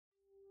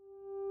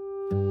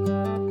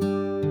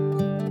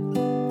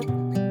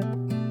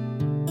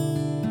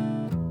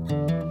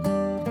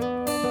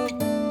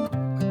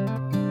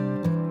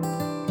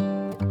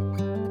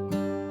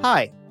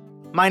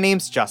My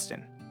name's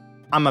Justin.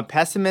 I'm a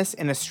pessimist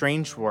in a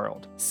strange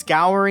world,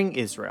 scouring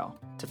Israel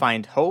to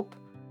find hope,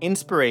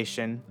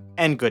 inspiration,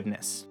 and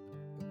goodness.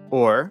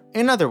 Or,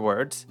 in other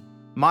words,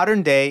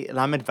 modern-day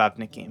Lamed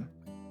Vavnikim,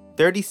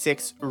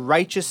 36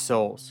 righteous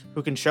souls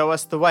who can show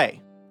us the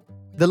way.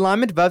 The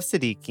Lamed Vav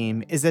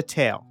Tzadikim is a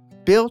tale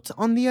built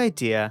on the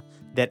idea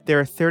that there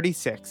are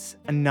 36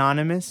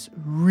 anonymous,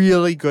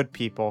 really good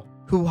people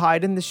who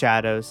hide in the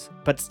shadows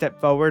but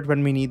step forward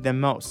when we need them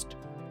most.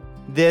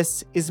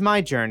 This is my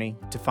journey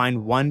to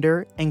find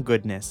wonder and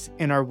goodness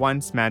in our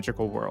once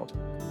magical world.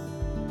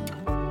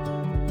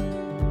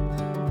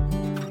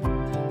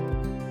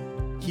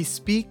 He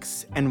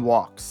speaks and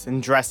walks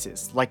and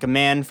dresses like a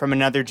man from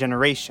another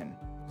generation,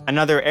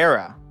 another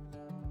era.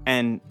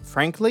 And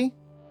frankly,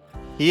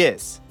 he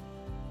is.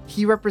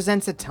 He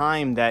represents a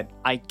time that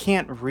I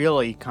can't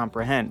really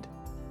comprehend,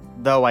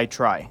 though I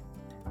try.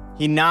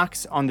 He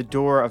knocks on the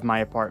door of my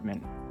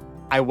apartment.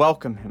 I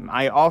welcome him.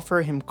 I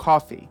offer him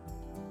coffee.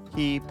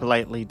 He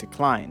politely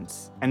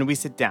declines, and we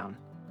sit down.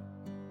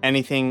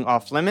 Anything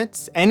off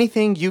limits?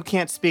 Anything you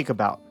can't speak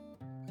about?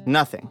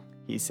 Nothing,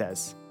 he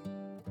says.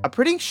 A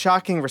pretty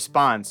shocking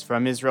response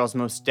from Israel's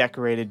most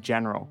decorated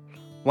general,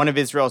 one of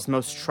Israel's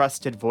most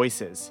trusted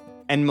voices,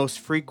 and most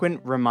frequent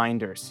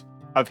reminders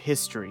of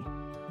history,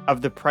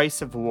 of the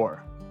price of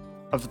war,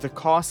 of the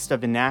cost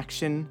of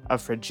inaction,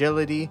 of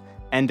fragility,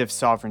 and of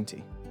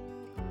sovereignty.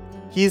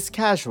 He is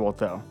casual,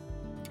 though,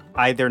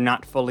 either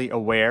not fully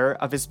aware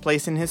of his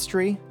place in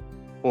history,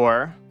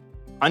 or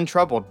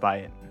untroubled by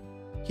it.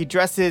 He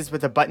dresses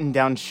with a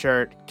button-down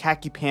shirt,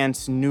 khaki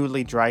pants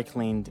newly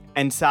dry-cleaned,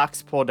 and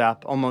socks pulled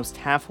up almost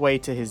halfway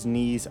to his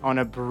knees on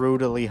a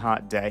brutally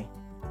hot day.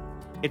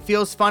 It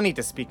feels funny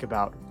to speak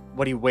about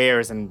what he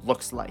wears and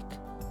looks like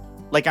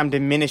I'm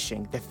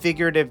diminishing the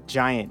figurative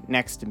giant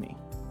next to me.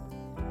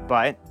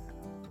 But,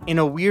 in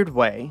a weird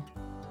way,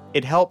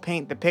 it helped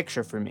paint the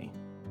picture for me,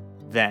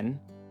 then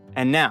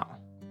and now.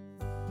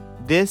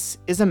 This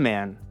is a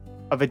man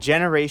of a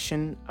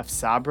generation of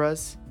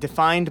Sabras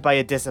defined by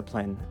a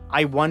discipline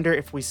I wonder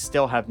if we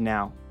still have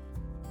now,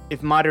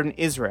 if modern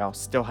Israel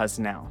still has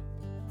now.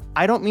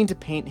 I don't mean to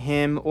paint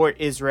him or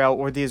Israel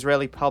or the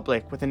Israeli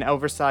public with an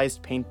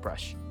oversized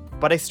paintbrush,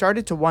 but I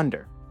started to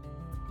wonder.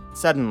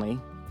 Suddenly,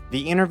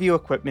 the interview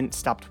equipment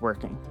stopped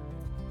working.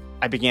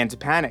 I began to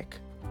panic,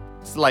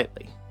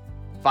 slightly.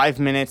 5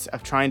 minutes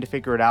of trying to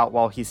figure it out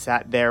while he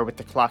sat there with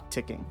the clock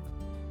ticking.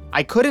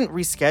 I couldn't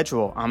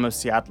reschedule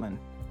Amos Yadlin.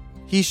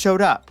 He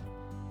showed up.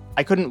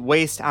 I couldn't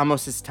waste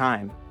Amos's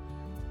time.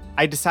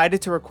 I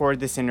decided to record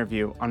this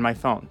interview on my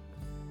phone,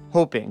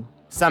 hoping,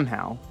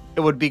 somehow,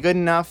 it would be good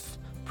enough,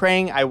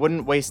 praying I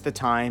wouldn't waste the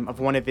time of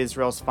one of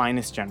Israel's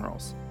finest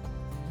generals.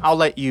 I'll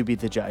let you be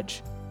the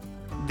judge.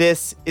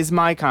 This is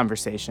my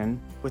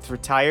conversation with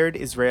retired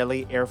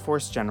Israeli Air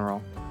Force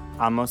General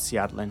Amos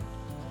Yadlin.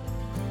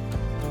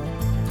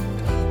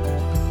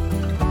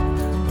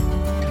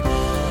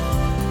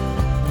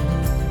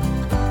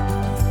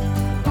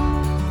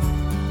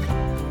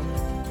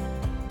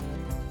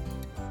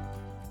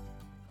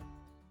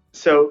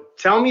 So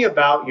tell me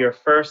about your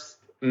first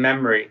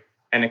memory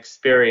and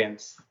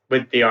experience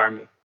with the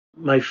Army.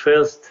 My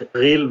first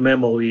real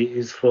memory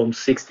is from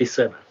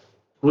 1967.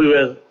 We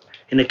were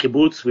in a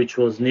kibbutz which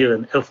was near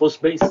an Air Force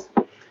base,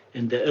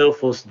 and the Air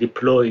Force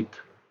deployed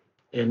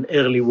an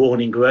early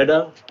warning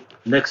radar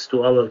next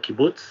to our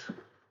kibbutz,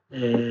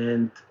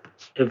 and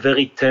a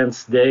very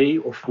tense day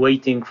of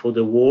waiting for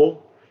the war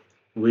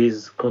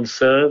with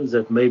concerns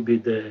that maybe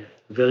the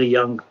very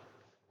young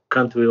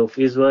country of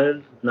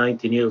Israel,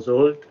 19 years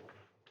old,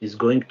 is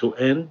going to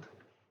end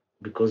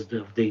because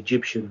of the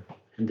Egyptian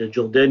and the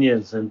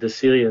Jordanians and the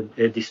Syrians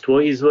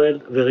destroy Israel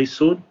very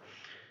soon.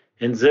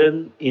 And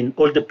then in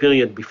all the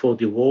period before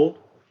the war,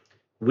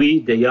 we,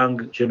 the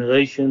young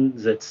generation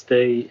that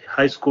stay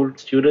high school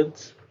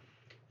students,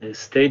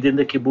 stayed in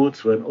the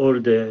kibbutz when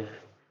all the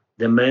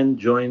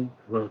men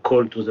were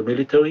called to the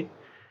military.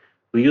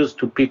 We used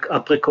to pick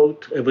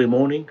apricot every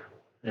morning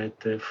at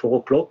 4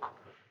 o'clock,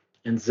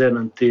 and then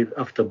until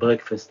after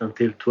breakfast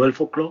until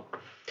 12 o'clock.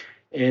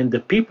 And the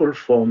people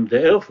from the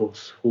Air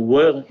Force who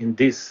were in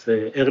this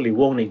early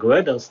warning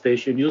radar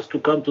station used to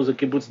come to the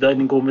kibbutz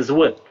dining room as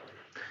well.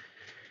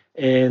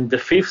 And the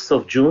 5th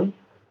of June,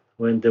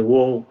 when the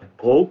war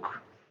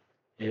broke,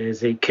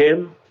 they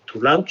came to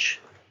lunch,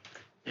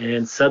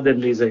 and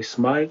suddenly they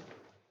smiled,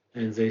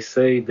 and they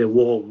say the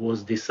war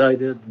was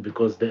decided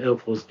because the Air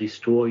Force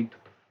destroyed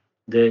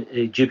the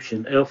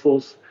Egyptian Air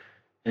Force.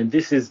 And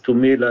this is, to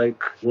me,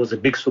 was a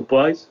big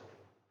surprise,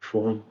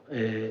 from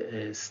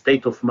a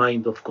state of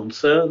mind of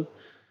concern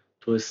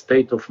to a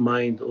state of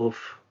mind of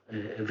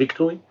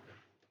victory.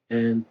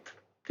 And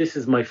this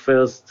is my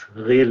first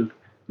real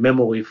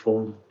memory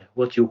from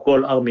what you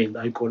call Army and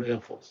I call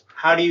Air Force.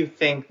 How do you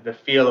think the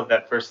feel of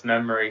that first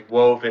memory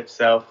wove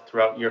itself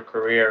throughout your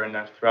career and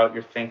throughout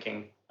your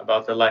thinking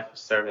about the life of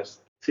service?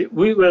 See,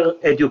 we were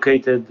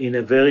educated in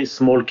a very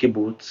small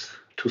kibbutz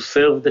to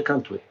serve the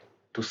country,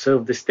 to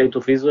serve the state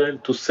of Israel,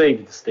 to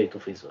save the state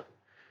of Israel.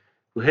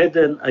 We had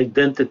an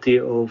identity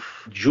of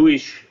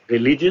Jewish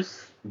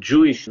religious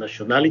Jewish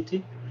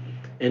nationality,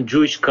 and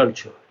Jewish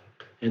culture.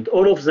 And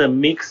all of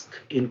them mixed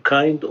in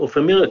kind of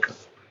a miracle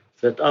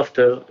that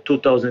after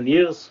 2,000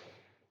 years,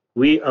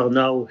 we are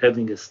now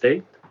having a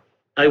state.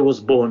 I was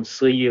born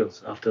 3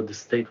 years after the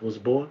state was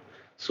born,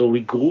 so we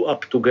grew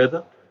up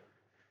together.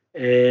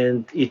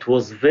 And it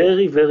was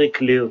very, very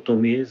clear to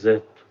me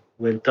that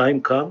when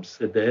time comes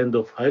at the end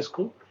of high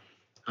school,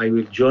 I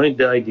will join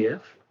the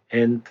IDF.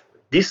 And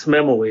this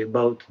memory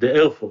about the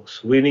Air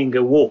Force winning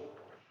a war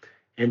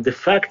and the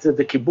fact that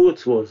the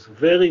kibbutz was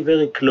very,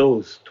 very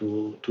close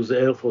to the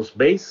Air Force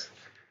base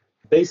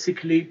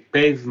basically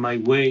paved my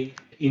way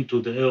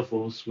into the Air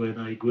Force when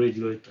I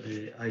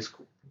graduated high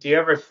school. Do you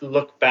ever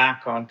look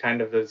back on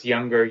kind of those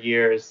younger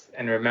years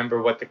and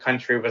remember what the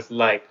country was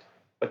like,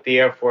 what the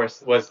Air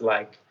Force was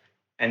like,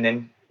 and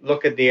then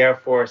look at the Air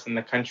Force and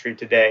the country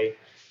today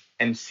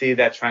and see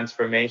that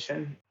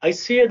transformation? I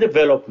see a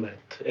development.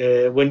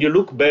 When you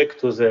look back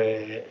to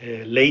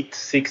the late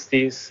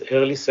 60s,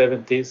 early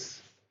 70s,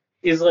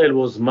 Israel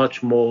was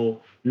much more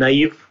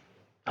naive,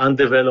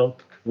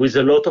 undeveloped, with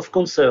a lot of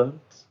concerns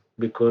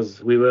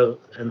because we were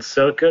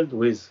encircled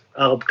with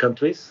Arab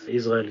countries.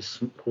 Israel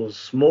was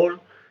small,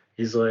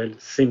 Israel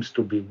seems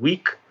to be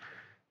weak,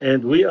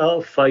 and we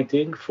are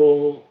fighting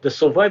for the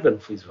survival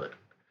of Israel.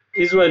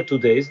 Israel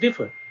today is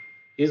different.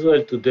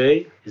 Israel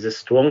today is a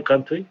strong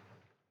country.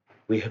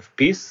 We have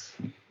peace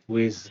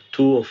with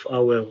two of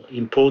our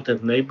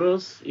important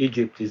neighbors.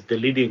 Egypt is the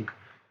leading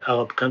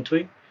Arab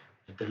country,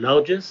 the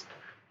largest,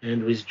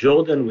 and with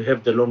Jordan we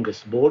have the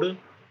longest border.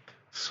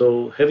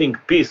 So having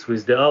peace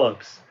with the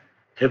Arabs,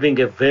 having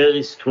a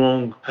very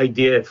strong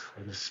IDF,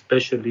 and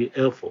especially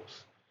Air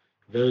Force,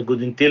 very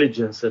good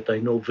intelligence that I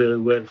know very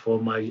well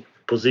from my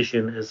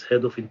position as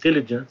head of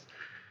intelligence.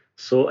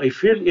 So I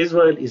feel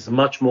Israel is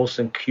much more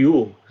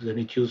secure than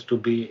it used to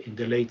be in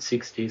the late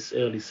 60s,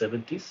 early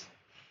 70s.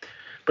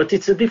 But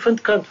it's a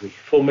different country,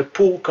 from a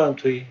poor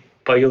country,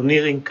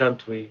 pioneering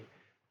country,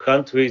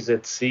 countries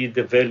that see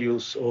the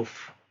values of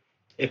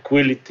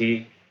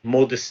equality,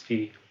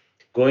 modesty,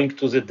 going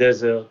to the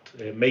desert,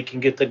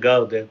 making it a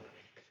garden,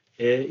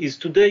 is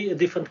today a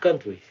different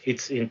country.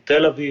 It's in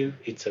Tel Aviv,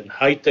 it's a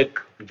high-tech,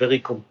 very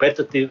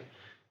competitive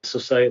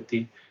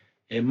society,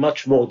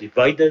 much more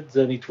divided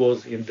than it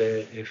was in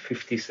the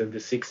 50s and the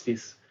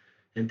 60s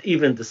and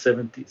even the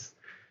 70s.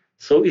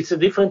 So it's a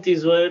different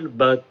Israel,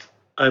 but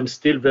I'm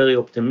still very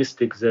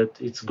optimistic that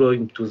it's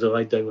going to the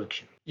right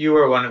direction. You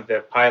were one of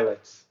the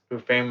pilots who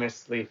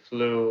famously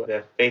flew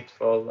the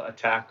fateful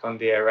attack on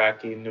the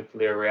Iraqi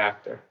nuclear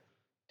reactor.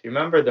 Do you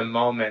remember the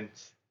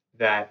moment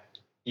that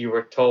you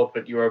were told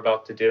what you were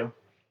about to do,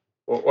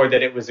 or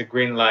that it was a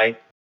green light?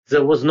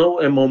 There was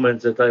no a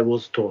moment that I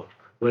was told.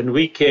 When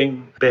we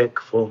came back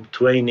from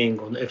training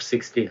on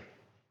F-16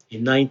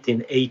 in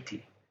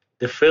 1980,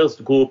 the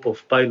first group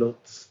of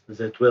pilots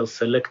that were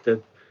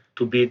selected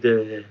to be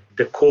the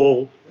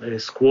core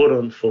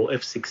squadron for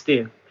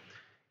F-16,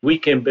 we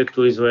came back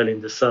to Israel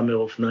in the summer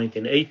of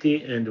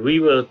 1980, and we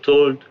were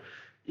told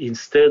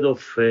instead of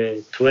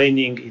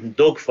training in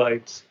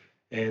dogfights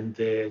and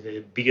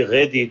be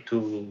ready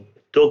to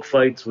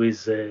dogfights with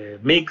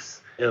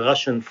MiGs, a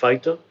Russian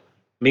fighter,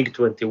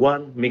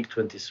 MiG-21,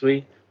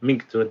 MiG-23,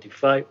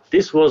 MiG-25.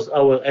 This was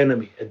our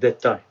enemy at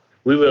that time.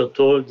 We were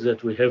told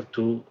that we have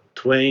to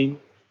train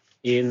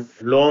in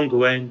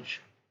long-range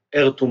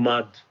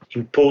air-to-mud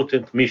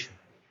important mission.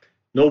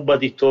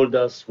 Nobody told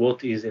us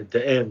what is at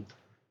the end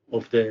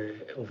of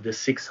the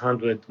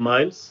 600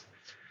 miles,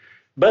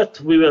 but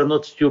we were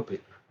not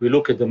stupid. We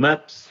look at the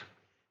maps.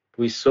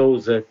 We saw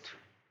that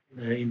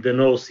in the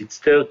north it's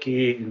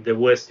Turkey, in the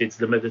west it's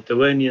the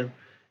Mediterranean,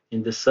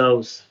 in the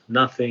south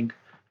nothing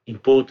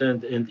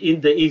important, and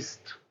in the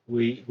east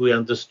we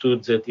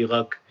understood that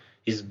Iraq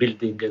is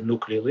building a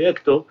nuclear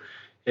reactor.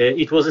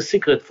 It was a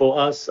secret for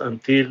us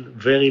until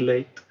very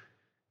late,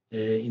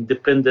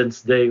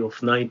 Independence Day of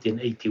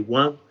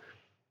 1981.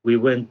 We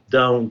went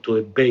down to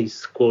a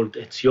base called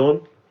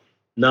Etzion.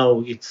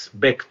 Now it's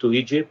back to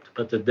Egypt,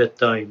 but at that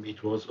time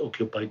it was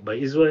occupied by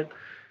Israel.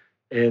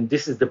 And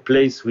this is the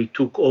place we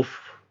took off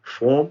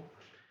from.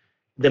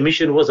 The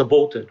mission was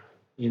aborted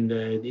in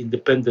the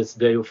Independence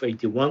Day of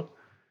 81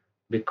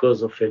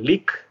 because of a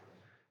leak.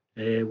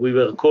 We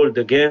were called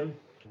again,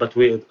 but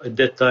we at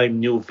that time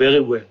knew very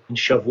well in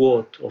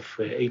Shavuot of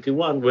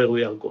 81 where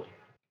we are going.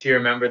 Do you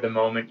remember the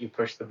moment you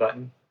pushed the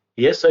button?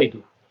 Yes, I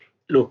do.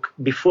 Look,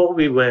 before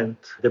we went,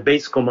 the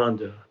base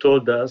commander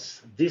told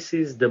us this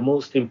is the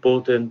most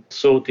important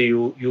sortie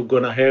you're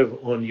going to have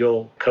on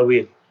your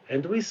career.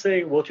 And we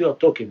say, what you are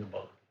talking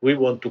about? We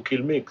want to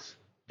kill MiGs.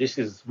 This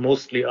is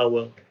mostly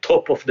our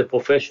top of the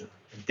profession.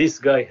 This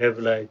guy have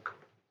like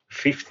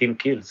 15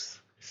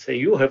 kills. Say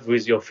you have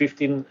with your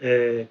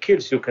 15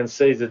 kills, you can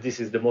say that this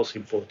is the most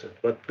important.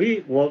 But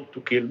we want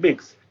to kill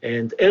MiGs.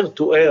 And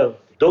air-to-air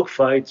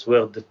dogfights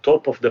were the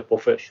top of the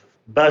profession.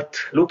 But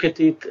look at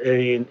it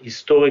in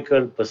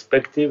historical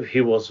perspective,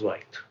 he was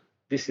right.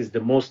 This is the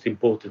most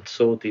important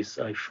sorties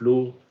I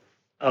flew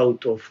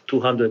out of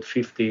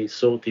 250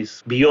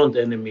 sorties beyond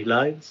enemy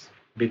lines,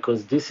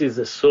 because this is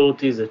a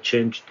sortie that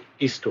changed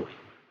history.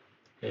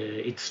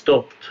 It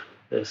stopped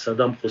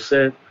Saddam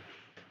Hussein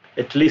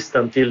at least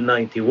until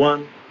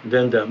 91.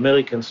 Then the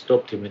Americans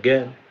stopped him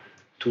again.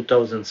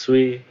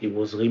 2003, he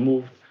was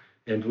removed.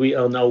 And we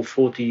are now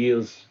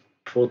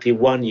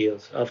 41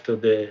 years after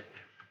the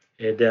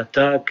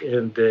attack,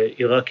 and the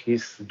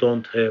Iraqis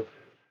don't have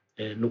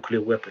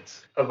nuclear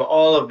weapons. Of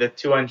all of the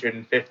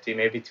 250,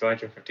 maybe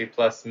 250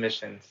 plus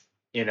missions,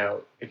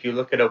 if you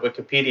look at a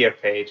Wikipedia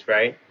page,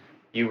 right,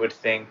 you would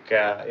think,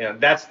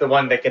 that's the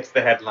one that gets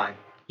the headline.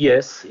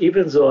 Yes,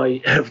 even though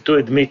I have to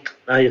admit,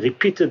 I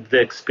repeated the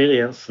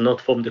experience, not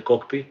from the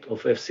cockpit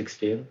of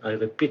F-16. I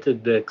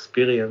repeated the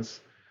experience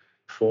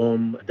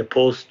from the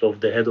post of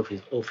the head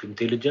of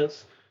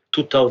intelligence,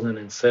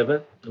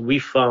 2007. We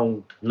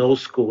found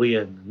North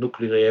Korean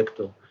nuclear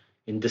reactor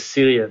in the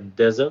Syrian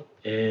desert,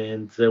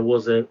 and there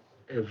was a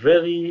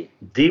very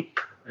deep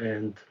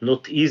and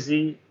not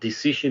easy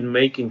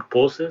decision-making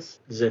process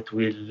that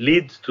will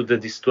lead to the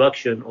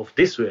destruction of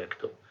this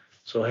reactor.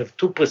 So I have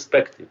two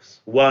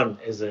perspectives. One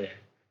as a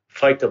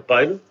fighter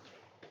pilot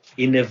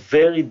in a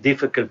very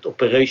difficult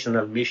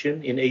operational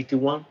mission in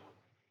 81,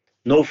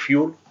 no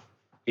fuel.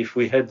 If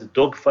we had a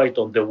dogfight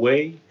on the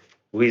way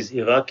with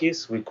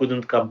Iraqis, we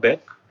couldn't come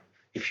back.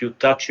 If you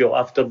touch your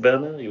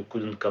afterburner, you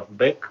couldn't come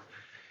back.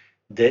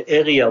 The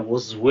area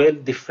was well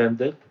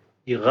defended.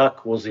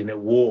 Iraq was in a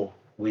war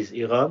with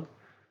Iran.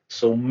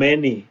 So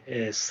many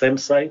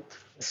SAM-site,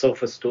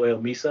 surface-to-air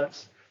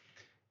missiles,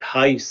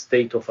 high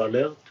state of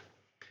alert.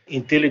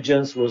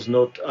 Intelligence was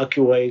not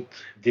accurate,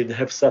 didn't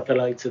have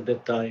satellites at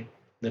that time.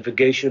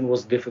 Navigation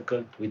was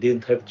difficult. We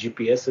didn't have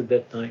GPS at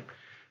that time.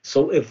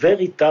 So a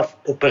very tough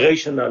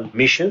operational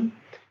mission,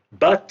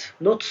 but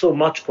not so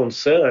much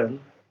concern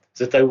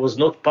that I was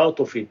not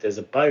part of it as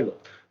a pilot,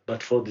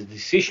 but for the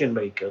decision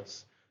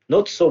makers,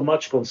 not so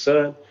much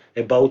concern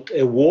about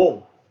a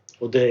war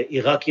or the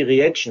Iraqi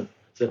reaction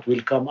that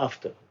will come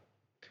after.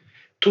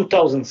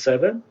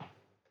 2007,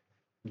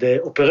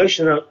 the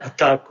operational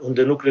attack on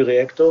the nuclear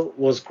reactor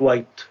was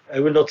quite,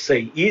 I will not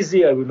say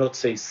easy, I will not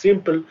say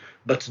simple,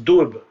 but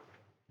doable.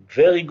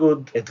 Very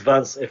good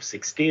advanced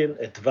F-16,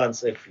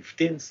 advanced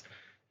F-15s,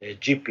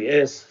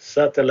 GPS,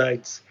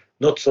 satellites,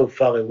 not so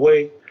far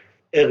away,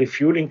 air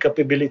refueling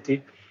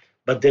capability.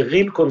 But the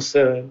real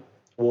concern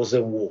was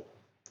a war.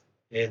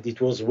 And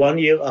it was 1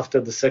 year after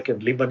the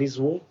second Lebanese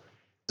war.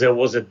 There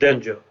was a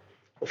danger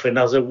of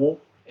another war,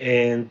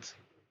 and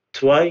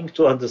trying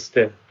to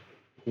understand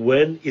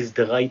when is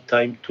the right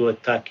time to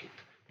attack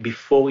it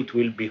before it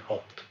will be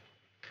hot.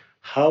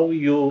 How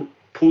you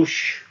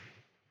push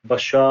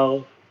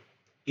Bashar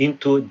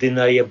into a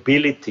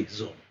deniability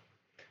zone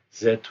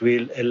that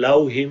will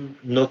allow him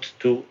not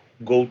to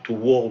go to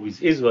war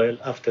with Israel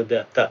after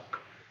the attack.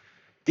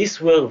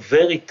 These were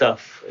very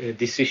tough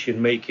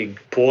decision-making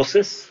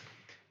process.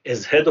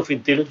 As head of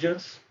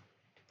intelligence,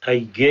 I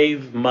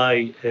gave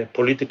my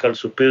political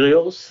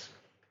superiors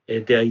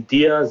the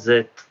idea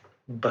that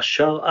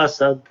Bashar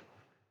Assad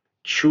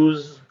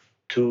choose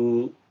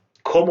to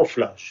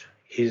camouflage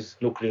his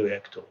nuclear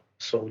reactor.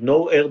 So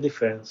no air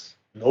defense,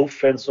 no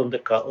fence on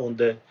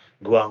the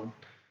ground.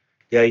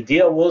 The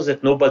idea was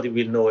that nobody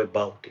will know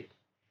about it.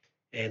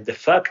 And the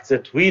fact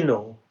that we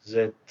know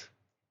that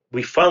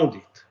we found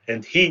it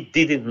and he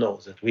didn't know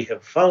that we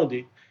have found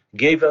it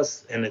gave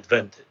us an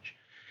advantage.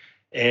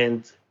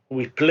 And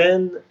we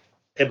planned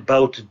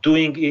about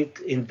doing it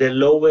in the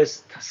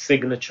lowest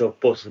signature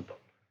possible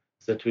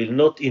that will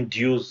not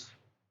induce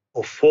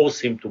or force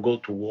him to go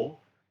to war.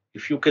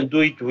 If you can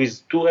do it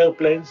with 2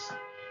 airplanes,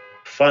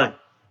 fine.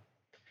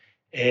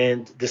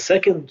 And the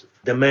second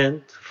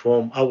demand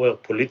from our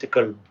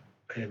political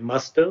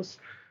masters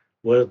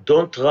were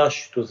don't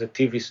rush to the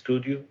TV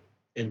studio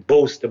and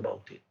boast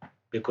about it,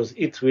 because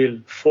it will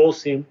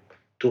force him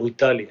to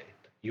retaliate.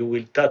 You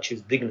will touch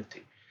his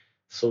dignity.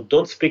 So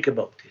don't speak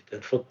about it.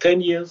 And for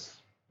 10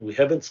 years, we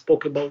haven't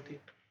spoke about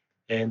it,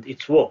 and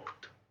it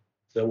worked.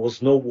 There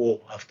was no war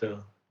after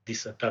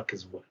this attack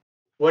as well.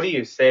 What do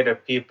you say to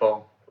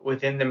people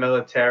within the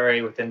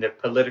military, within the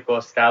political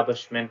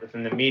establishment,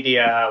 within the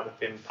media,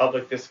 within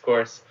public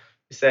discourse,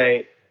 who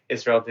say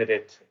Israel did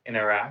it in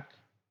Iraq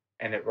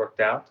and it worked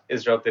out?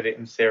 Israel did it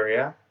in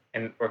Syria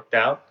and it worked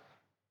out.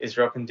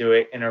 Israel can do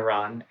it in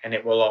Iran and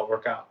it will all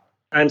work out.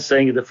 I'm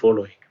saying the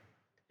following.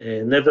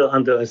 Never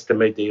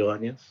underestimate the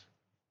Iranians.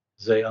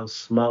 They are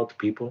smart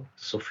people,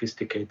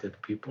 sophisticated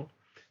people.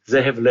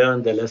 They have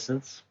learned the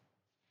lessons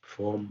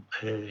from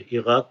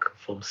Iraq,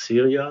 from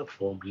Syria,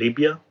 from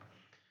Libya,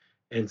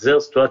 and their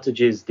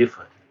strategy is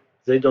different.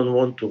 They don't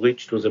want to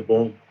reach to the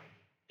bomb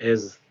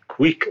as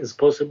quick as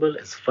possible,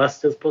 as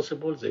fast as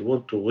possible. They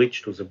want to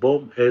reach to the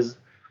bomb as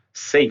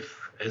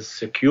safe, as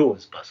secure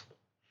as possible.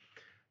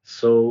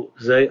 So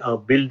they are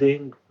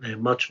building a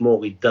much more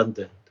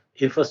redundant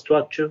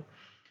infrastructure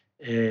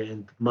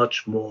and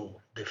much more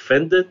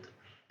defended.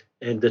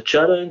 And the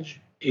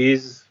challenge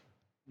is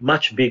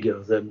much bigger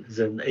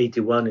than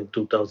 81 and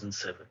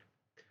 2007.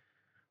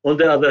 On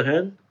the other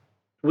hand,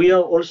 we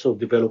are also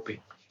developing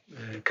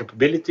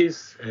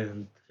capabilities,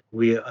 and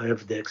we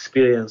have the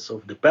experience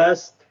of the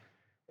past,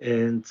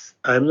 And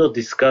I'm not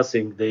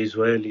discussing the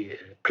Israeli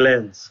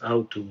plans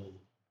how to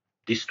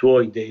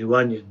destroy the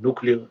Iranian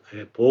nuclear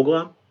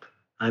program.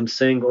 I'm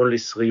saying only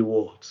three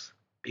words.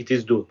 It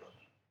is doable.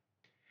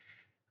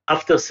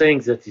 After saying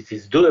that it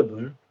is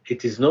doable,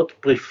 it is not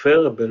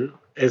preferable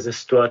as a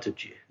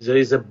strategy. There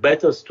is a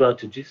better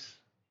strategy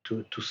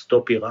to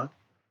stop Iran.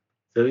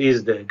 There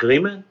is the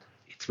agreement.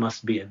 It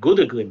must be a good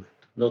agreement,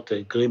 not an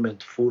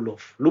agreement full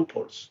of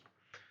loopholes.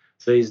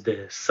 There is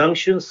the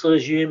sanctions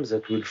regime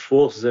that will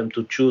force them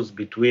to choose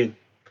between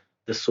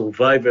the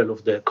survival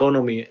of the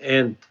economy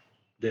and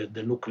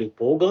the nuclear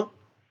program.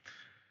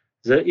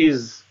 There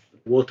is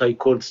what I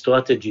call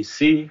strategy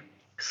C,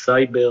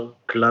 cyber,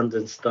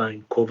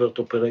 clandestine, covert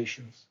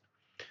operations.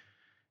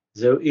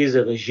 There is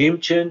a regime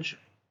change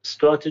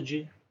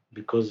strategy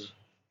because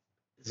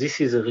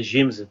this is a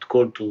regime that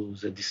called to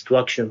the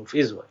destruction of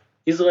Israel.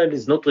 Israel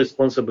is not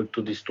responsible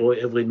to destroy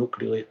every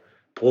nuclear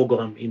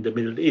program in the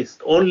Middle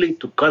East, only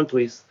to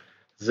countries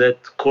that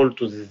call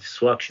to the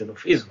destruction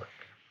of Israel.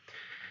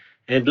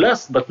 And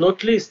last but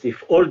not least,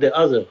 if all the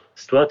other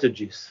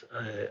strategies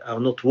are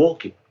not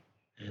working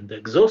and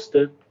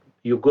exhausted,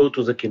 you go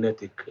to the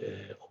kinetic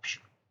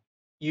option.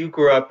 You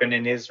grew up in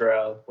an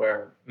Israel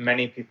where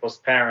many people's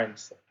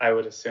parents, I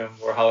would assume,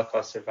 were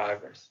Holocaust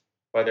survivors.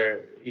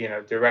 Whether,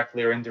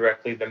 directly or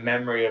indirectly, the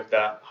memory of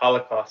the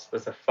Holocaust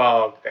was a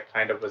fog that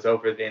kind of was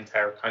over the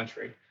entire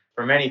country.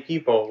 For many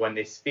people, when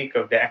they speak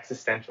of the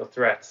existential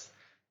threats,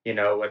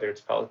 whether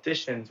it's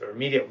politicians or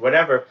media,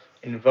 whatever,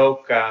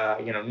 invoke,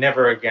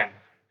 never again,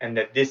 and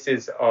that this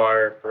is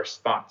our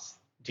response.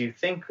 Do you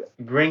think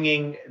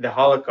bringing the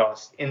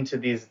Holocaust into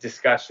these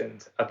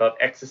discussions about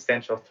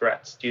existential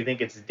threats, do you think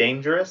it's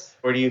dangerous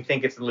or do you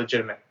think it's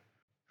legitimate?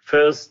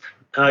 First,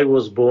 I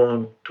was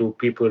born to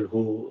people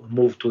who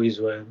moved to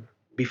Israel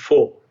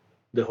before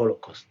the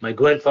Holocaust. My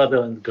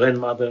grandfather and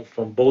grandmother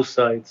from both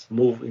sides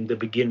moved in the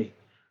beginning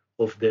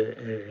of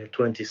the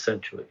 20th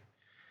century.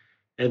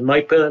 And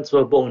my parents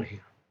were born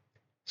here.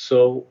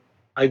 So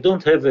I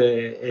don't have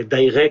a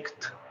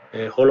direct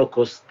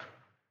Holocaust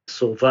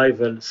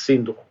survival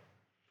syndrome.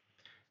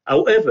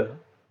 However,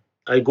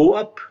 I grew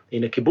up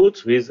in a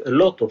kibbutz with a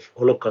lot of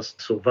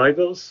Holocaust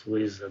survivors,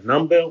 with a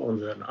number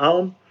on an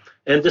arm,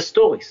 and the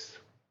stories.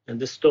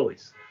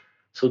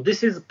 So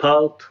this is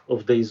part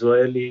of the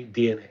Israeli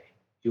DNA.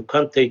 You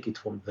can't take it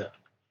from there.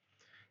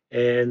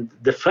 And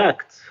the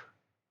fact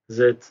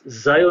that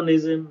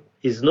Zionism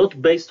is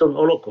not based on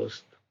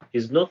Holocaust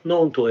is not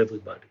known to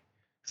everybody.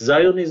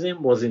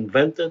 Zionism was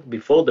invented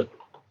before the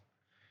Holocaust.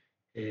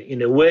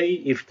 In a way,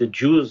 if the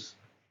Jews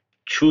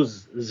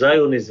choose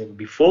Zionism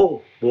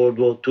before World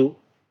War II,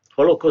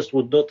 Holocaust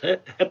would not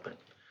happen.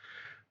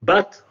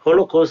 But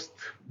Holocaust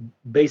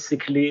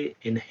basically,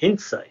 in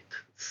hindsight,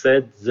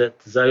 said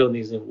that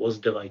Zionism was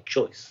the right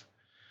choice.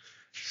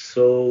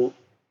 So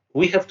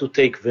we have to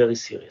take very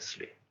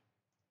seriously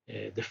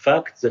the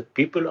fact that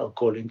people are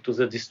calling to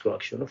the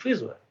destruction of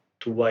Israel,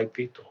 to wipe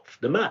it off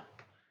the map.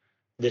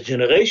 The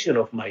generation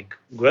of my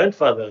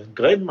grandfather and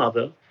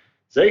grandmother,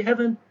 they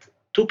haven't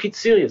took it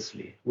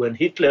seriously when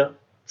Hitler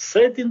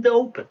said in the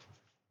open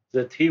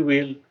that he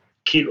will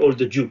kill all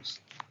the Jews.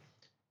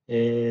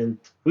 And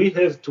we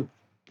have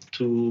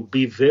to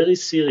be very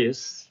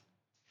serious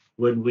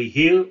when we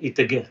hear it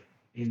again.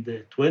 In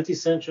the 20th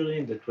century,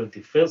 in the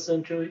 21st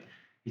century,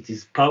 it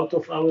is part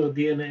of our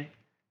DNA,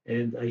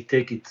 and I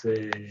take it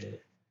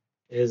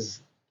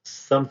as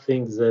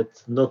something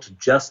that not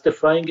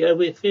justifying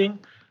everything,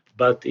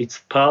 but it's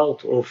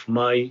part of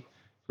my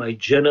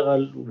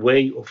general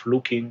way of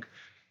looking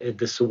at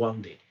the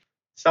surrounding.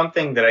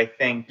 Something that I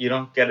think you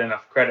don't get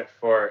enough credit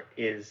for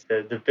is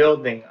the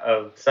building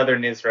of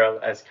southern Israel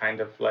as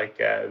kind of like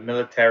a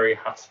military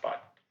hotspot.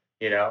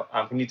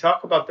 Can you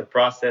talk about the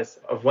process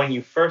of when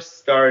you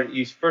first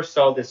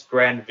saw this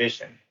grand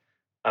vision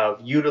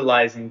of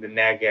utilizing the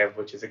Negev,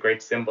 which is a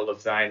great symbol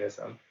of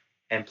Zionism,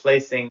 and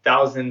placing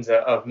thousands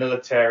of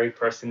military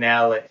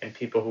personnel and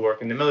people who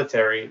work in the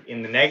military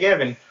in the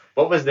Negev, and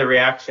what was the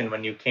reaction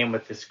when you came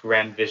with this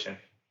grand vision?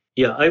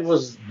 Yeah, I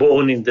was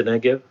born in the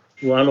Negev.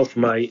 One of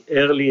my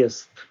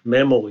earliest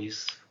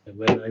memories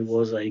when I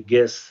was, I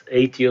guess,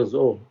 8 years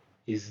old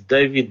is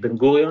David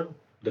Ben-Gurion,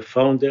 the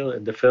founder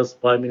and the first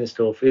prime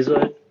minister of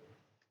Israel,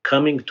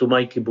 coming to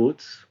my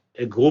kibbutz,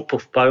 a group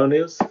of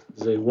pioneers.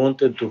 They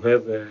wanted to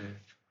have a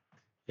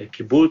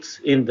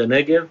kibbutz in the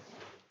Negev,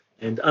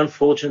 and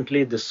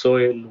unfortunately the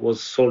soil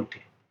was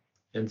salty,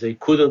 and they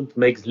couldn't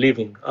make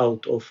living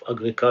out of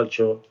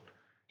agriculture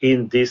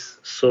in this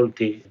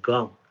salty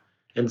ground.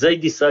 And they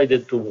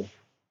decided to move.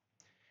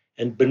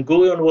 And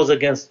Ben-Gurion was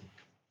against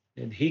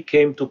it. And he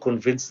came to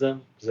convince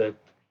them that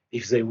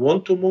if they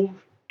want to move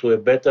to a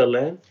better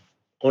land,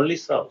 only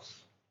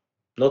south,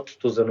 not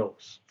to the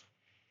north.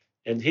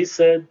 And he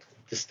said,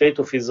 the state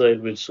of Israel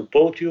will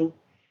support you,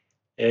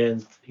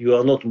 and you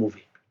are not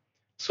moving.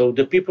 So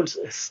the people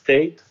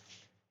stayed,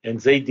 and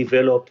they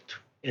developed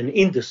an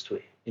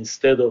industry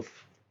instead of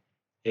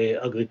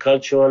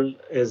agricultural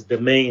as the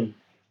main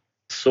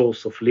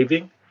source of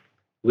living,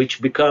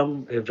 which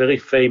became a very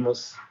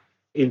famous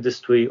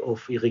industry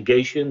of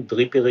irrigation,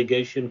 drip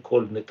irrigation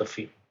called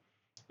Netafim,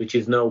 which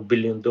is now $1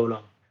 billion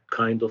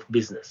kind of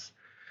business.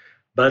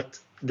 But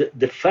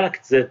the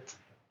fact that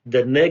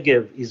the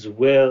Negev is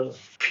where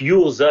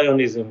pure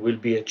Zionism will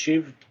be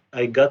achieved,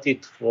 I got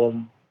it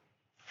from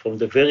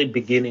the very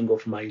beginning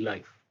of my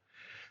life.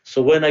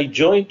 So when I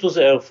joined to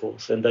the Air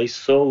Force and I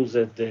saw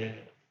that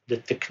the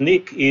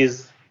technique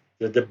is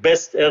that the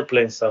best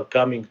airplanes are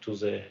coming to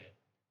the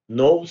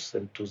north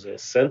and to the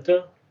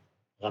center,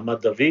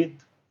 Ramat David,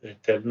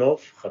 Tel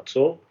Nof,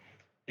 Chatzor,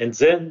 and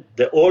then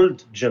the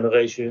old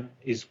generation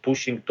is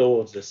pushing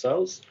towards the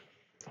south,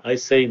 I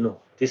say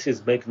no, this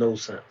is make no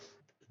sense.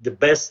 The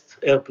best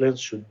airplanes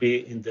should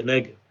be in the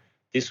Negev.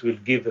 This will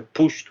give a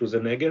push to the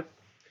Negev.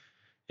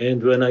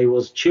 And when I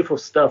was chief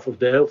of staff of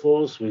the Air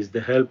Force, with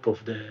the help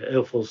of the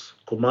Air Force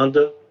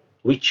commander,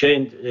 we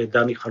changed,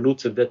 Dani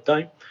Chalutz at that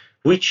time,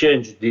 we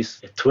changed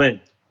this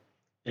trend.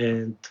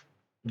 And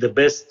the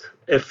best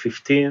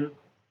F-15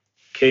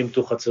 came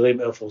to Hatzerim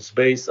Air Force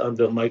Base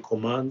under my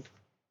command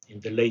in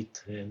the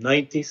late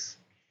 90s.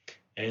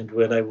 And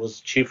when I was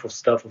chief of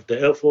staff of the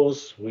Air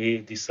Force, we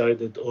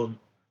decided on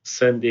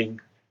sending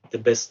the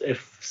best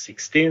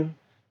F-16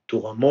 to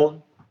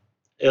Ramon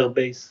Air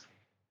Base.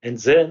 And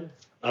then,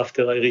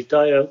 after I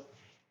retired,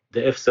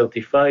 the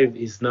F-35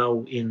 is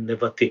now in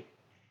Nevatim.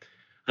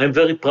 I'm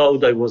very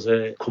proud I was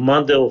a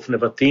commander of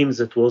Nevatim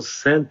that was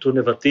sent to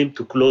Nevatim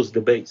to close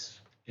the base.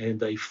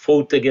 And I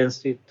fought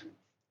against it.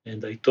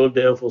 And I told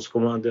the Air Force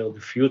commander,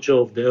 the future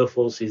of the Air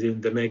Force is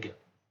in the Negev.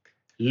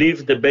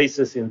 Leave the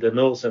bases in the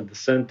north and the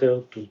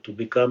center to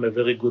become a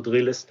very good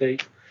real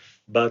estate.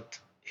 But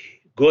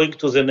going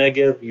to the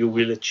Negev, you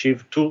will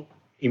achieve two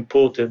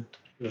important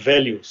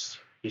values,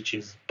 which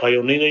is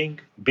pioneering,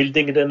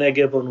 building the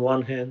Negev on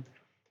one hand,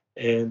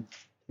 and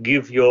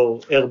give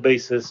your air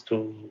bases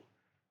to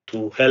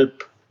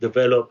help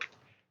develop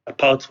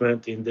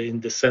apartment in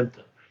the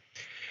center.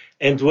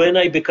 And when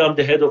I become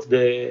the head of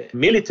the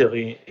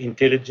military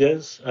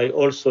intelligence, I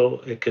also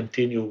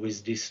continue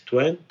with this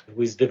trend,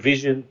 with the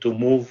vision to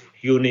move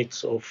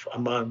units of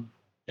Amman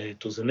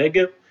to the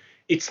Negev.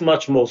 It's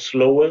much more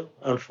slower,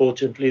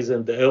 unfortunately,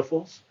 than the Air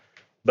Force,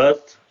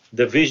 but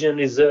the vision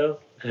is there,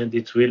 and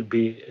it will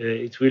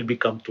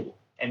become true.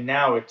 And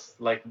now it's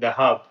like the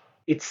hub.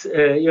 It's,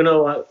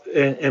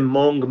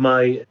 among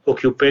my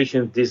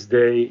occupations this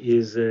day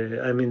is,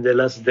 I'm in the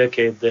last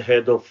decade the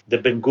head of the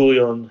Ben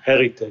Gurion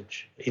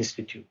Heritage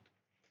Institute.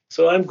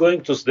 So I'm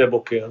going to Sde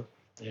Boker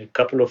a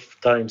couple of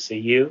times a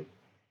year.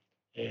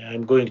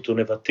 I'm going to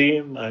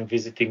Nevatim. I'm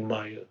visiting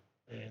my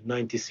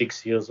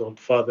 96 years old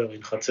father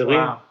in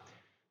Hatzerim.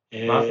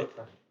 Wow.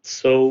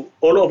 So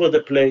all over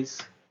the place,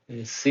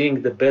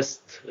 seeing the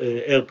best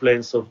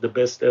airplanes of the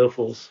best Air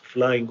Force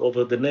flying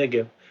over the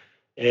Negev,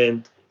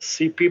 and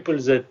see people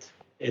that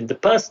in the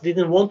past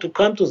didn't want to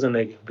come to the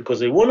Negev because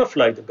they want to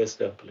fly the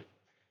best airplane.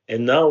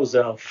 And now they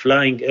are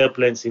flying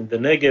airplanes in the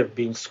Negev,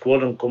 being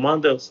squadron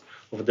commanders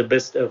of the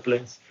best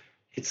airplanes.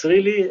 It's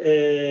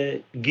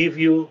really give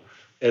you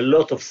a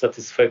lot of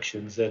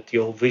satisfaction that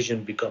your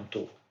vision become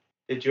true.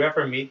 Did you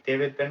ever meet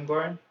David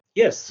Ben-Gurion?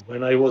 Yes,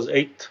 when I was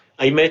 8,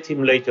 I met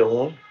him later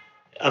on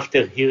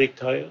after he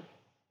retired.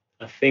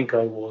 I think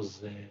I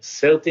was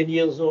 13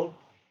 years old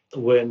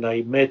when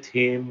I met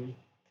him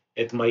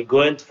at my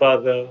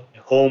grandfather's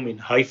home in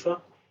Haifa.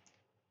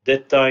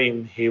 That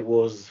time he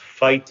was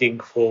fighting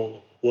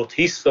for what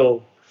he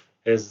saw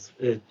as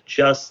a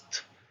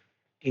just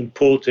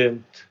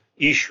important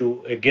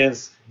issue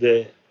against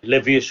the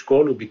Levi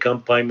Eshkol, who became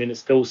prime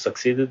minister, who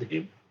succeeded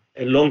him.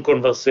 A long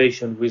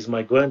conversation with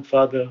my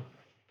grandfather,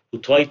 who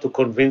tried to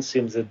convince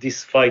him that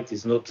this fight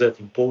is not that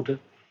important.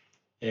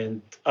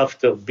 And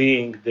after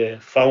being the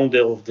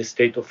founder of the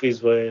State of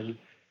Israel,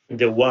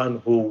 the one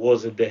who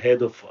was at the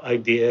head of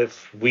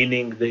IDF,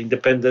 winning the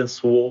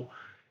independence war,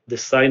 the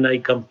Sinai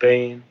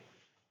campaign,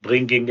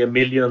 bringing 1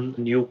 million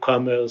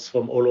newcomers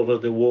from all over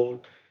the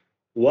world,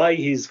 why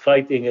he's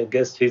fighting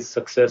against his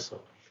successor.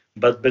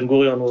 But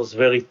Ben-Gurion was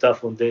very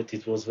tough on that.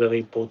 It was very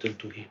important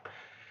to him.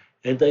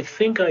 And I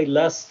think I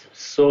last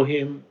saw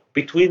him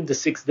between the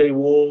Six-Day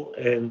War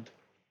and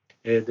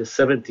the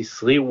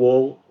 73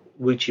 war,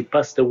 which he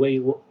passed away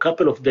a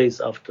couple of days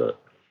after.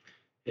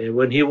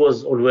 When he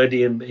was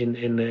already in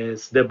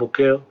Sde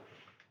Boker,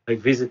 I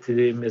visited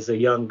him as a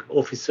young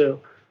officer,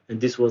 and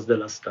this was the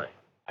last time.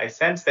 I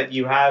sense that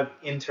you have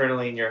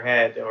internally in your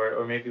head,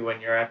 or maybe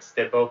when you're at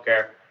Sde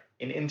Boker,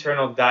 an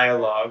internal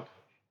dialogue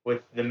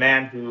with the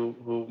man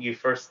who you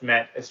first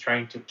met as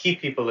trying to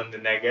keep people in the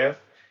Negev,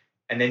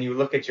 and then you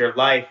look at your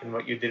life and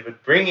what you did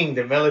with bringing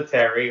the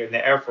military and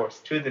the Air Force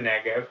to the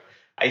Negev.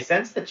 I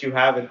sense that you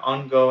have an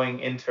ongoing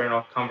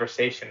internal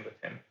conversation with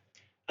him.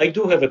 I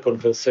do have a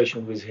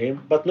conversation with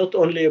him, but not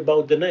only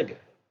about the Negev.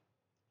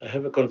 I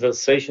have a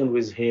conversation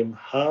with him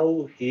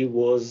how he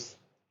was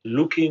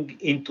looking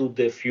into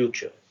the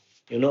future.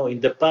 You know, in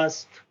the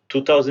past,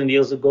 2,000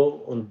 years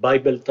ago, on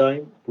Bible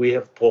time, we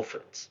have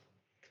prophets.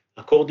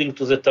 According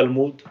to the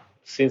Talmud,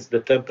 since the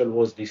temple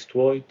was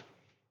destroyed,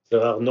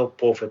 there are no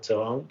prophets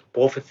around.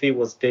 Prophecy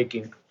was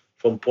taken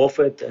from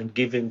prophet and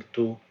given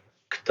to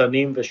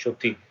קטנים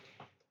ושוטים,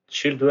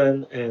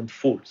 children and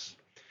fools.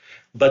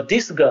 But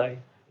this guy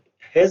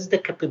has the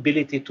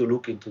capability to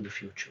look into the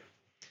future.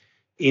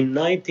 In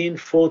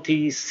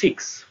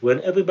 1946, when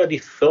everybody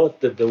thought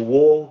that the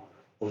war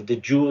of the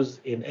Jews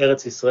in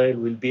Eretz Israel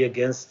will be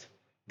against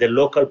the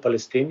local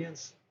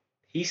Palestinians,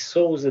 he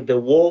saw that the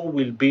war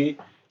will be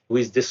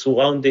with the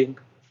surrounding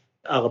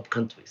Arab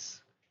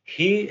countries.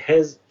 He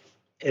has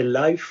a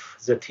life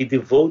that he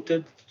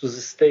devoted to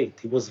the state.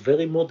 He was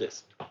very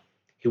modest.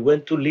 He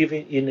went to live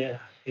in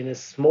a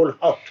small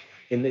hut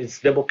in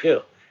Sde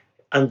Boker,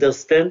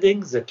 understanding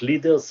that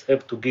leaders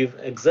have to give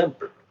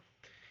example.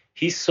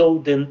 He saw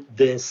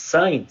the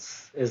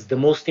science as the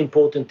most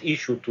important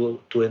issue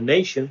to a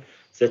nation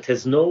that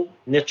has no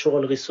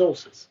natural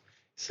resources.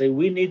 So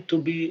we need to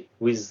be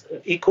with,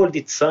 he called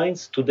it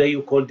science, today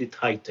you called it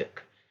high tech.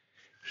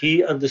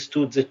 He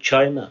understood that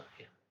China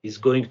is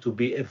going to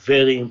be a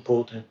very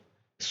important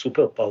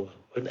superpower.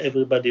 When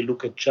everybody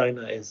look at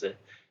China as a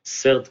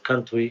third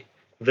country,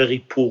 very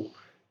poor.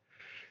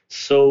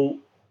 So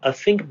I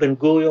think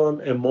Ben-Gurion,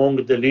 among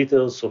the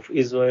leaders of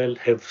Israel,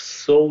 have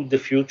saw the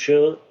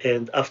future,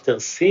 and after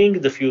seeing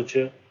the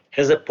future,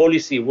 has a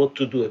policy what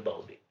to do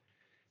about it.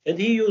 And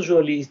he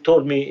usually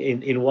told me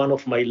in one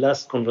of my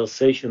last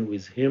conversations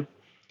with him,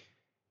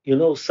 you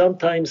know,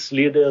 sometimes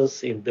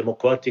leaders in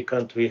democratic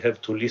country have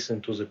to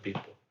listen to the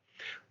people,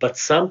 but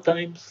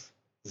sometimes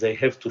they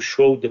have to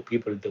show the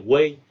people the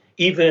way,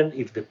 even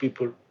if the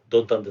people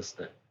don't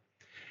understand.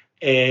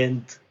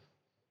 And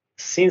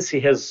since he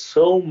has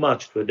so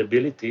much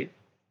credibility,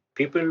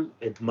 people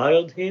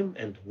admired him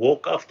and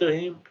walk after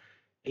him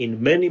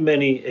in many,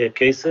 many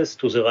cases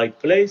to the right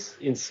place.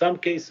 In some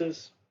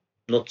cases,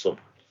 not so much.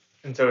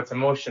 And so it's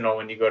emotional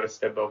when you go to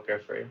Sde Boker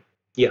for you.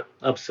 Yeah,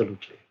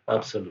 absolutely. Wow.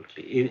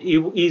 Absolutely. He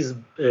is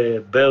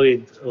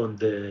buried on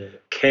the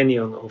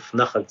canyon of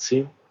Nahal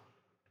Tzim,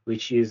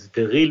 which is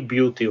the real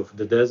beauty of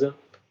the desert.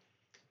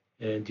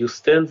 And you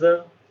stand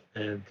there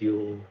and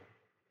you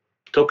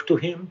talk to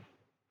him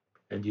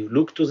and you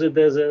look to the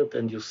desert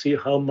and you see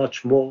how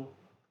much more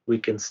we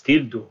can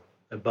still do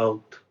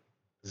about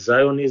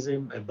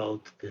Zionism,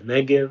 about the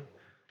Negev,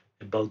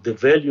 about the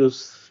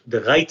values,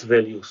 the right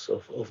values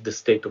of the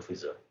state of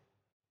Israel.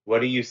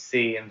 What do you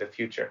see in the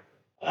future?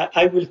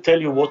 I will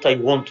tell you what I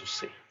want to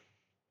see.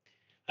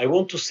 I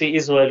want to see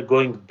Israel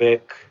going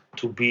back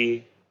to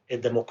be a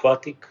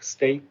democratic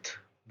state,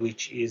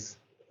 which is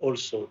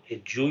also a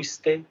Jewish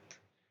state,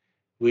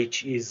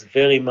 which is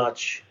very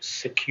much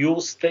secure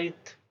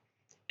state,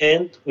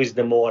 and with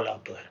the moral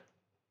upper hand.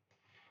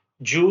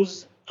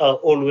 Jews are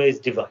always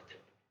divided.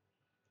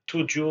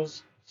 2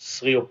 Jews,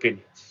 3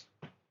 opinions.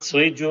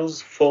 3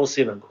 Jews, 4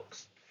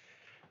 synagogues.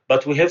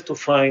 But we have to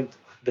find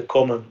the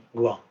common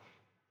ground.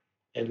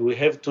 And we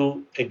have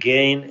to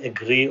again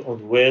agree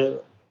on where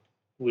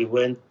we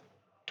want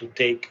to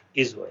take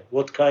Israel,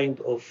 what kind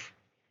of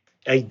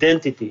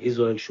identity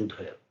Israel should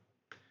have.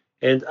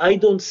 And I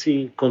don't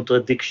see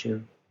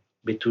contradiction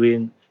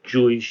between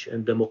Jewish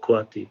and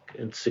democratic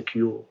and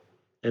secure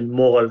and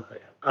moral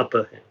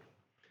upper hand.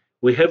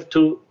 We have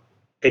to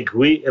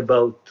agree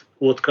about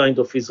what kind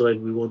of Israel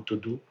we want to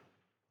do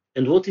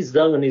and what is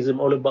Zionism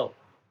all about.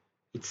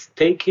 It's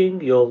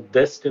taking your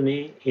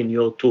destiny in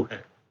your 2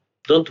 hands.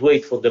 Don't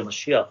wait for the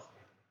Mashiach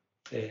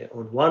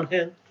on one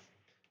hand,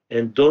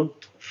 and don't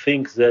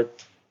think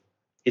that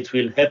it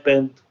will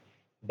happen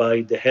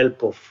by the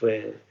help of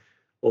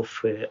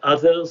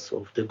others,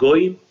 of the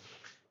Goyim.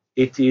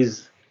 It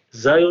is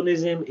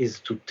Zionism is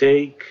to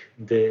take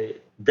the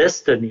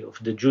destiny of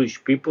the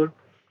Jewish people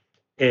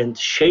and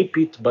shape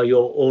it by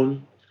your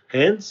own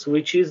hands,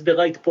 which is the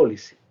right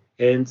policy.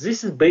 And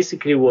this is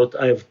basically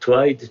what I've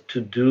tried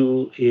to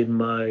do in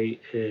my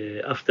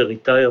after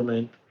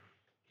retirement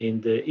in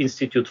the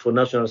Institute for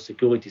National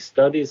Security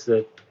Studies,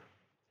 that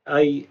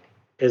I,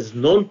 as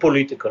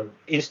non-political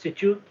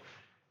institute,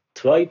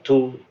 try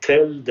to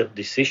tell the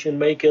decision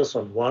makers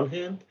on one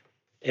hand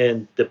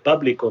and the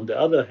public on the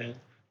other hand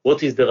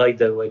what is the right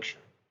direction.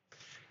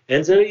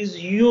 And there is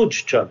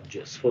huge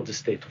challenges for the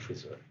state of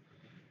Israel,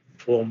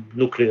 from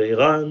nuclear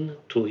Iran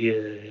to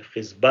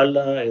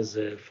Hezbollah as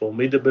a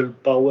formidable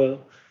power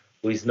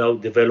who is now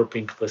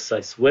developing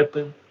precise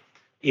weapon,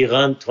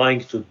 Iran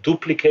trying to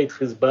duplicate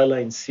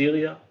Hezbollah in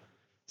Syria,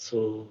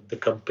 so the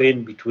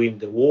campaign between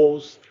the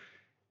wars,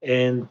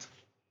 and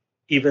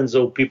even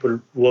though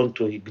people want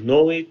to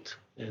ignore it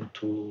and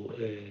to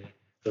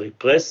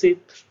repress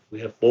it, we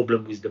have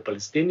problem with the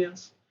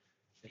Palestinians.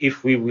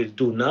 If we will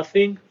do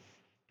nothing,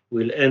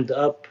 we'll end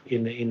up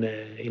in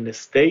a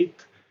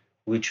state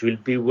which will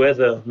be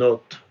whether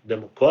not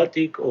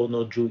democratic or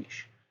not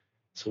Jewish.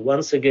 So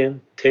once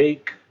again,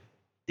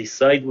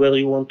 decide where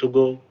you want to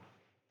go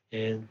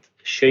and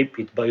shape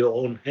it by your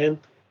own hand.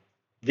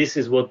 This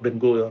is what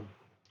Ben-Gurion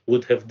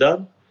would have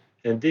done,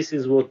 and this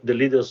is what the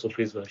leaders of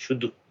Israel should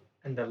do.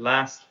 And the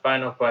last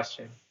final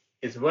question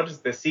is, what is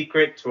the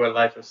secret to a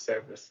life of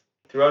service?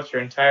 Throughout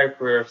your entire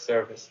career of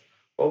service,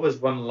 what was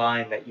one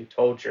line that you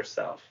told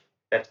yourself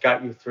that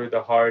got you through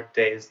the hard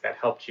days, that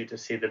helped you to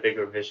see the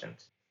bigger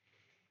visions?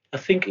 I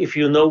think if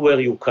you know where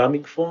you're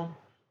coming from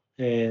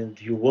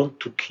and you want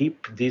to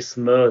keep this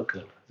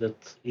miracle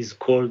that is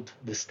called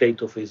the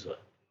State of Israel.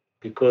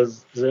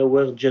 Because there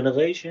were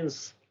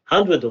generations,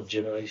 hundreds of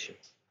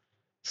generations,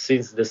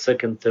 since the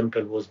Second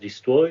Temple was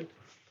destroyed.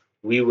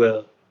 We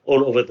were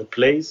all over the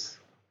place.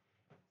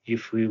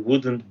 If we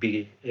wouldn't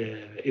be,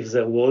 if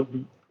there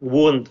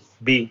wouldn't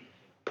be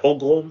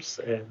pogroms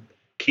and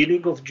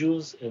killing of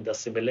Jews and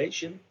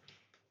assimilation,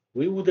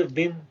 we would have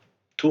been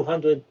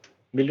 200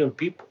 million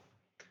people.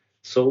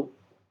 So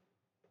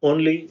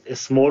only a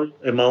small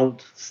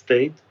amount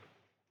stayed,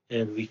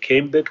 and we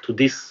came back to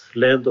this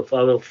land of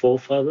our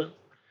forefathers.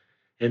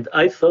 And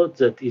I thought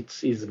that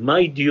it is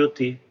my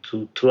duty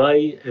to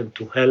try and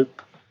to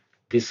help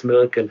this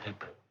miracle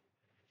happen.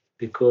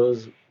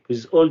 Because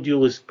with all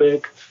due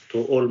respect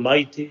to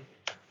Almighty,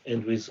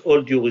 and with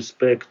all due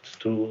respect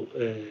to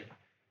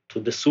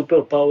the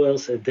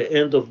superpowers, at the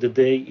end of the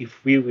day,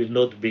 if we will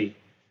not be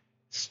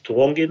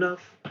strong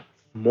enough,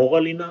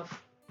 moral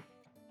enough,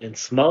 and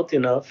smart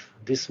enough,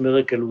 this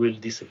miracle will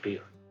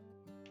disappear.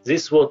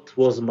 This what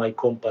was my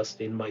compass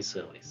in my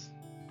service.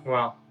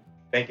 Wow.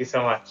 Thank you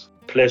so much.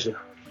 Pleasure.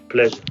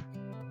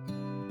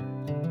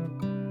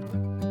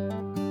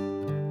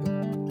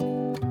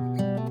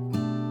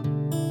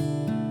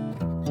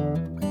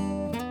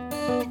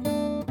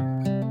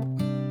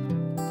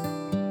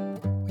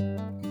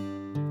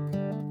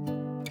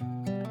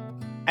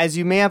 As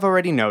you may have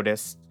already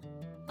noticed,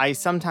 I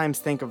sometimes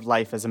think of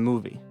life as a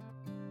movie,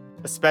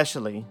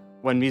 especially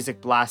when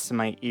music blasts in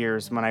my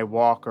ears when I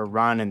walk or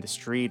run in the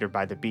street or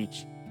by the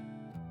beach.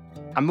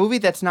 A movie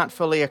that's not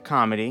fully a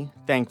comedy,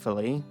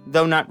 thankfully,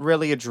 though not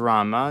really a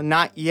drama,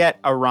 not yet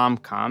a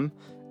rom-com,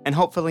 and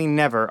hopefully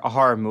never a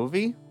horror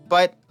movie,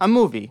 but a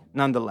movie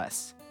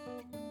nonetheless.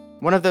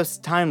 One of those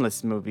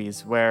timeless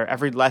movies where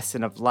every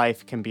lesson of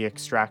life can be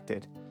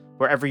extracted,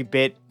 where every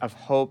bit of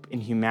hope in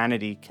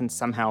humanity can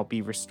somehow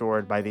be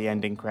restored by the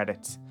ending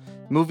credits.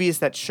 Movies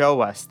that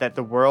show us that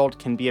the world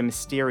can be a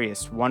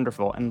mysterious,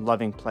 wonderful, and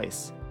loving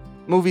place.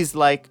 Movies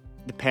like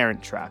The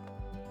Parent Trap,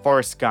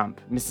 Forrest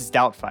Gump, Mrs.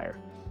 Doubtfire.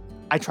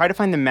 I try to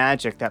find the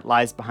magic that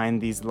lies behind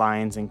these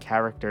lines and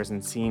characters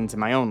and scenes in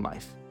my own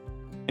life,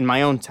 in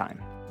my own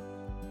time.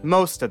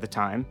 Most of the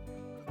time,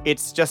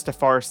 it's just a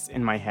farce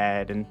in my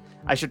head, and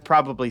I should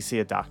probably see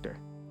a doctor.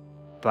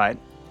 But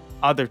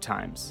other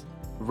times,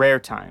 rare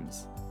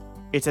times,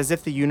 it's as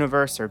if the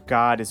universe or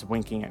God is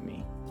winking at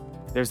me.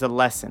 There's a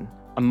lesson,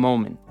 a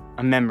moment,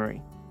 a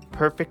memory,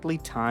 perfectly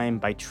timed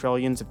by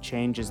trillions of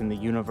changes in the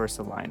universe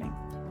aligning.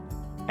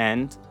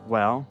 And,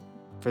 well,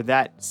 for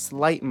that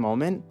slight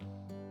moment,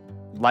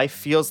 life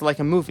feels like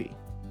a movie.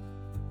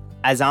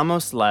 As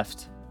Amos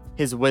left,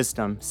 his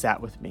wisdom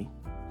sat with me.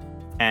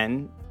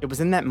 And it was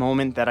in that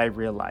moment that I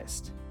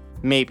realized,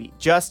 maybe,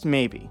 just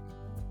maybe,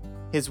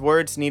 his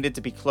words needed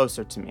to be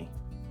closer to me.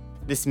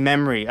 This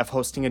memory of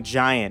hosting a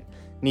giant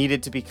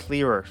needed to be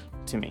clearer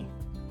to me.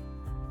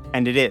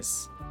 And it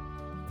is.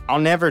 I'll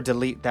never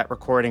delete that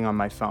recording on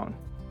my phone.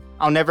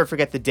 I'll never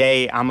forget the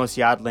day Amos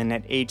Yadlin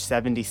at age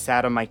 70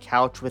 sat on my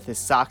couch with his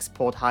socks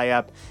pulled high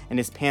up and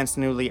his pants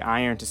newly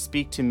ironed to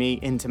speak to me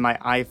into my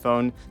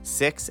iPhone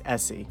 6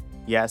 SE.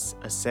 Yes,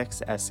 a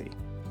 6 SE.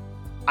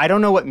 I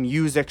don't know what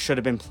music should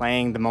have been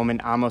playing the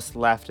moment Amos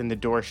left and the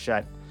door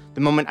shut,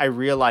 the moment I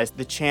realized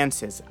the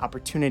chances,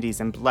 opportunities,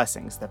 and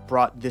blessings that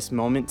brought this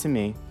moment to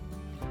me.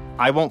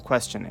 I won't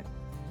question it.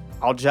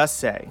 I'll just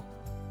say,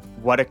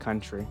 what a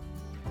country.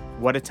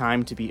 What a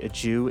time to be a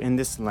Jew in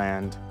this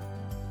land.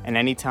 And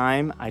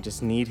anytime I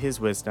just need his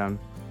wisdom,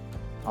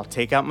 I'll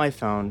take out my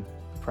phone,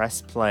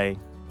 press play,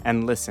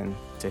 and listen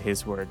to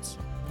his words.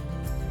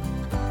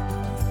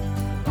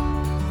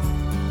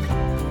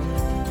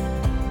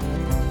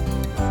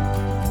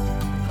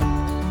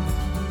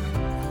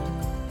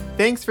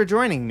 Thanks for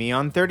joining me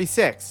on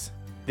 36.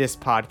 This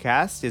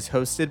podcast is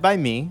hosted by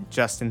me,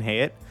 Justin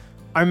Hayet.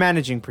 Our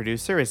managing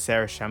producer is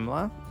Sarah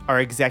Shemla. Our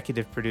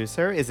executive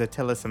producer is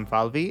Attila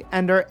Samfalvi,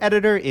 and our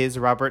editor is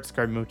Robert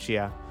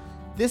Scarmuccia.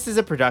 This is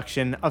a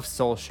production of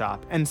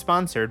SoulShop and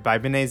sponsored by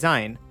Bnai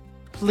Zion.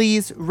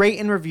 Please rate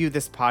and review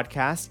this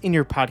podcast in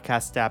your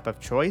podcast app of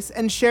choice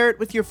and share it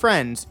with your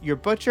friends, your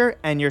butcher,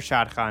 and your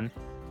shadchan.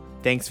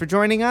 Thanks for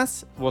joining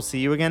us. We'll see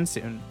you again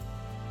soon.